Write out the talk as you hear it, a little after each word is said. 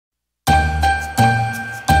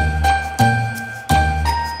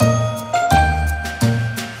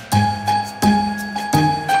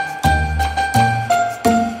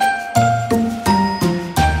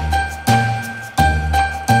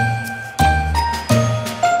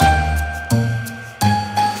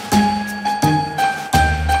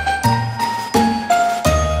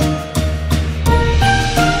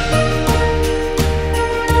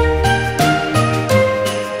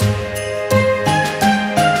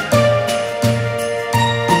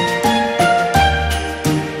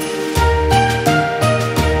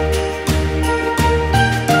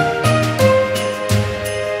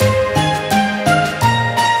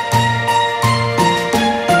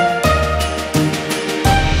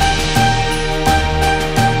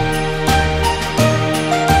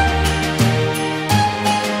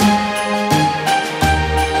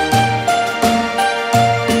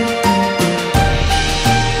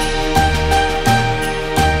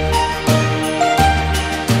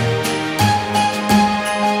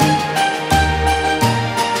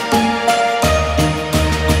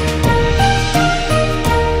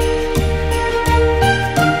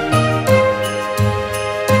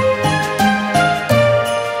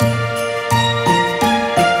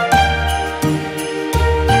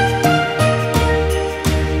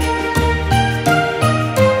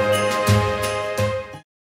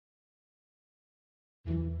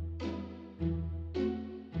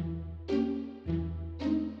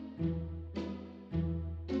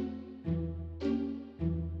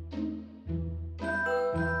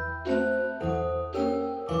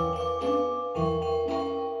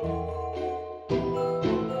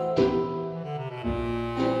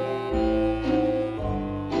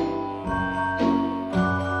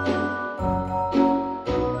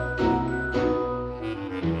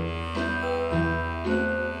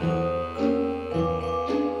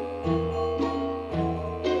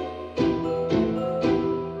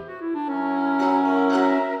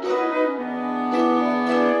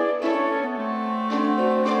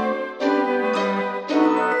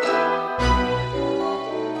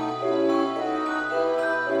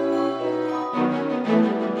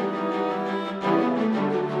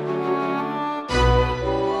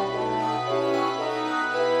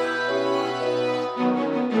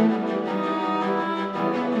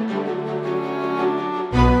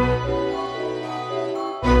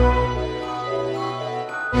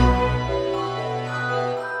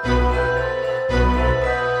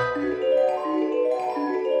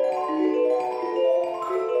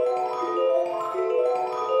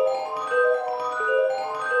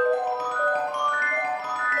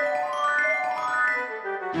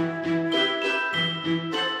Let's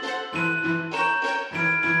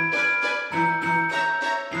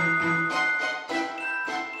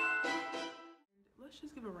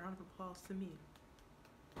just give a round of applause to me.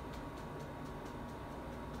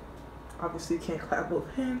 Obviously you can't clap both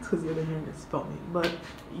hands because the other hand is filming, but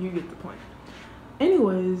you get the point.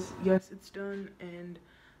 Anyways, yes, it's done, and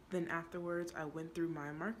then afterwards I went through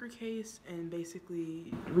my marker case and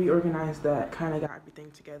basically reorganized that, kind of got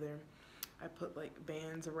everything together. I put like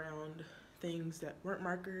bands around things that weren't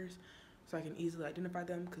markers so I can easily identify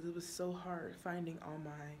them, because it was so hard finding all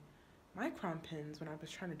my micron pens when I was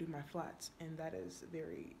trying to do my flats, and that is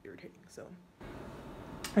very irritating. So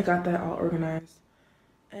I got that all organized,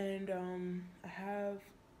 and I have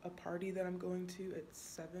a party that I'm going to at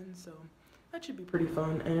 7, so that should be pretty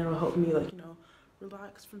fun, and it'll help me, like, you know,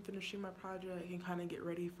 relax from finishing my project and kind of get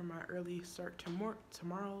ready for my early start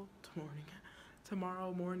tomorrow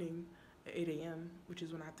morning at 8 a.m., which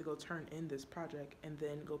is when I have to go turn in this project and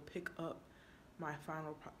then go pick up my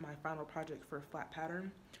final project for a flat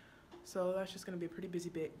pattern. So that's just gonna be a pretty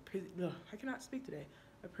busy day. I cannot speak today.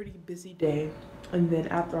 A pretty busy day, and then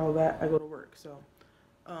after all that, I go to work. So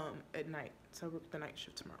at night, so I work the night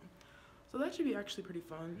shift tomorrow. So that should be actually pretty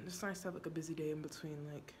fun. It's nice to have like a busy day in between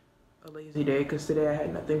like a lazy day, because today I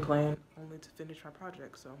had nothing planned, only to finish my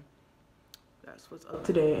project. So that's what's up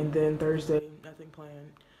today, and then Thursday, nothing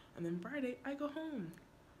planned, and then Friday I go home.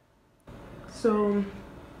 So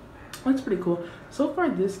that's pretty cool. So far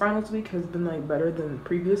this finals week has been like better than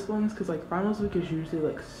previous ones, because like finals week is usually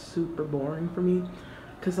like super boring for me,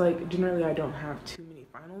 because like generally I don't have too many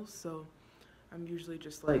finals, so I'm usually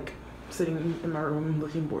just like sitting in my room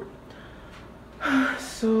looking bored.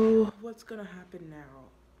 So what's gonna happen now?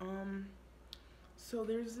 So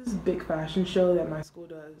there's this big fashion show that my school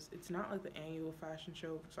does. It's not like the annual fashion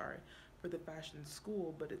show, sorry, for the fashion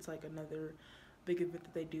school, but it's like another big event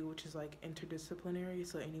that they do, which is like interdisciplinary,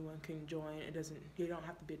 so anyone can join. You don't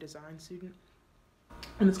have to be a design student,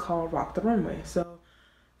 and it's called Rock the Runway. So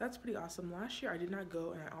that's pretty awesome. Last year I did not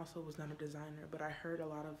go, and I also was not a designer, but I heard a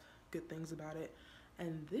lot of good things about it.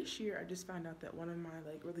 And this year I just found out that one of my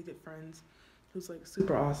like really good friends, who's like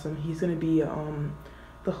super awesome, he's gonna be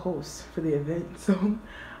the host for the event. So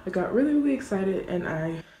I got really excited, and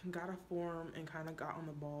I got a form and kind of got on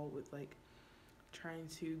the ball with like trying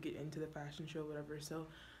to get into the fashion show, whatever. So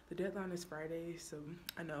the deadline is Friday, so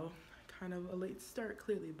I know kind of a late start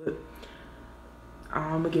clearly, but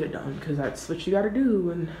I'm gonna get it done, because that's what you gotta do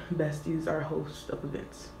when besties are host of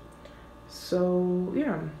events. So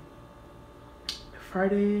yeah,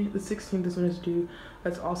 Friday the 16th is when it's due.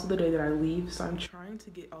 That's also the day that I leave, so I'm trying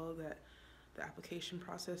to get all of that, the application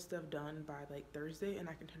process stuff done by like Thursday, and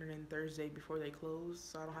I can turn it in Thursday before they close,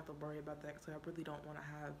 so I don't have to worry about that, because I really don't want to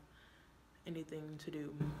have anything to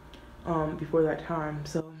do before that time.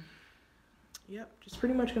 So yep, just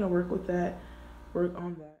pretty much gonna work on that.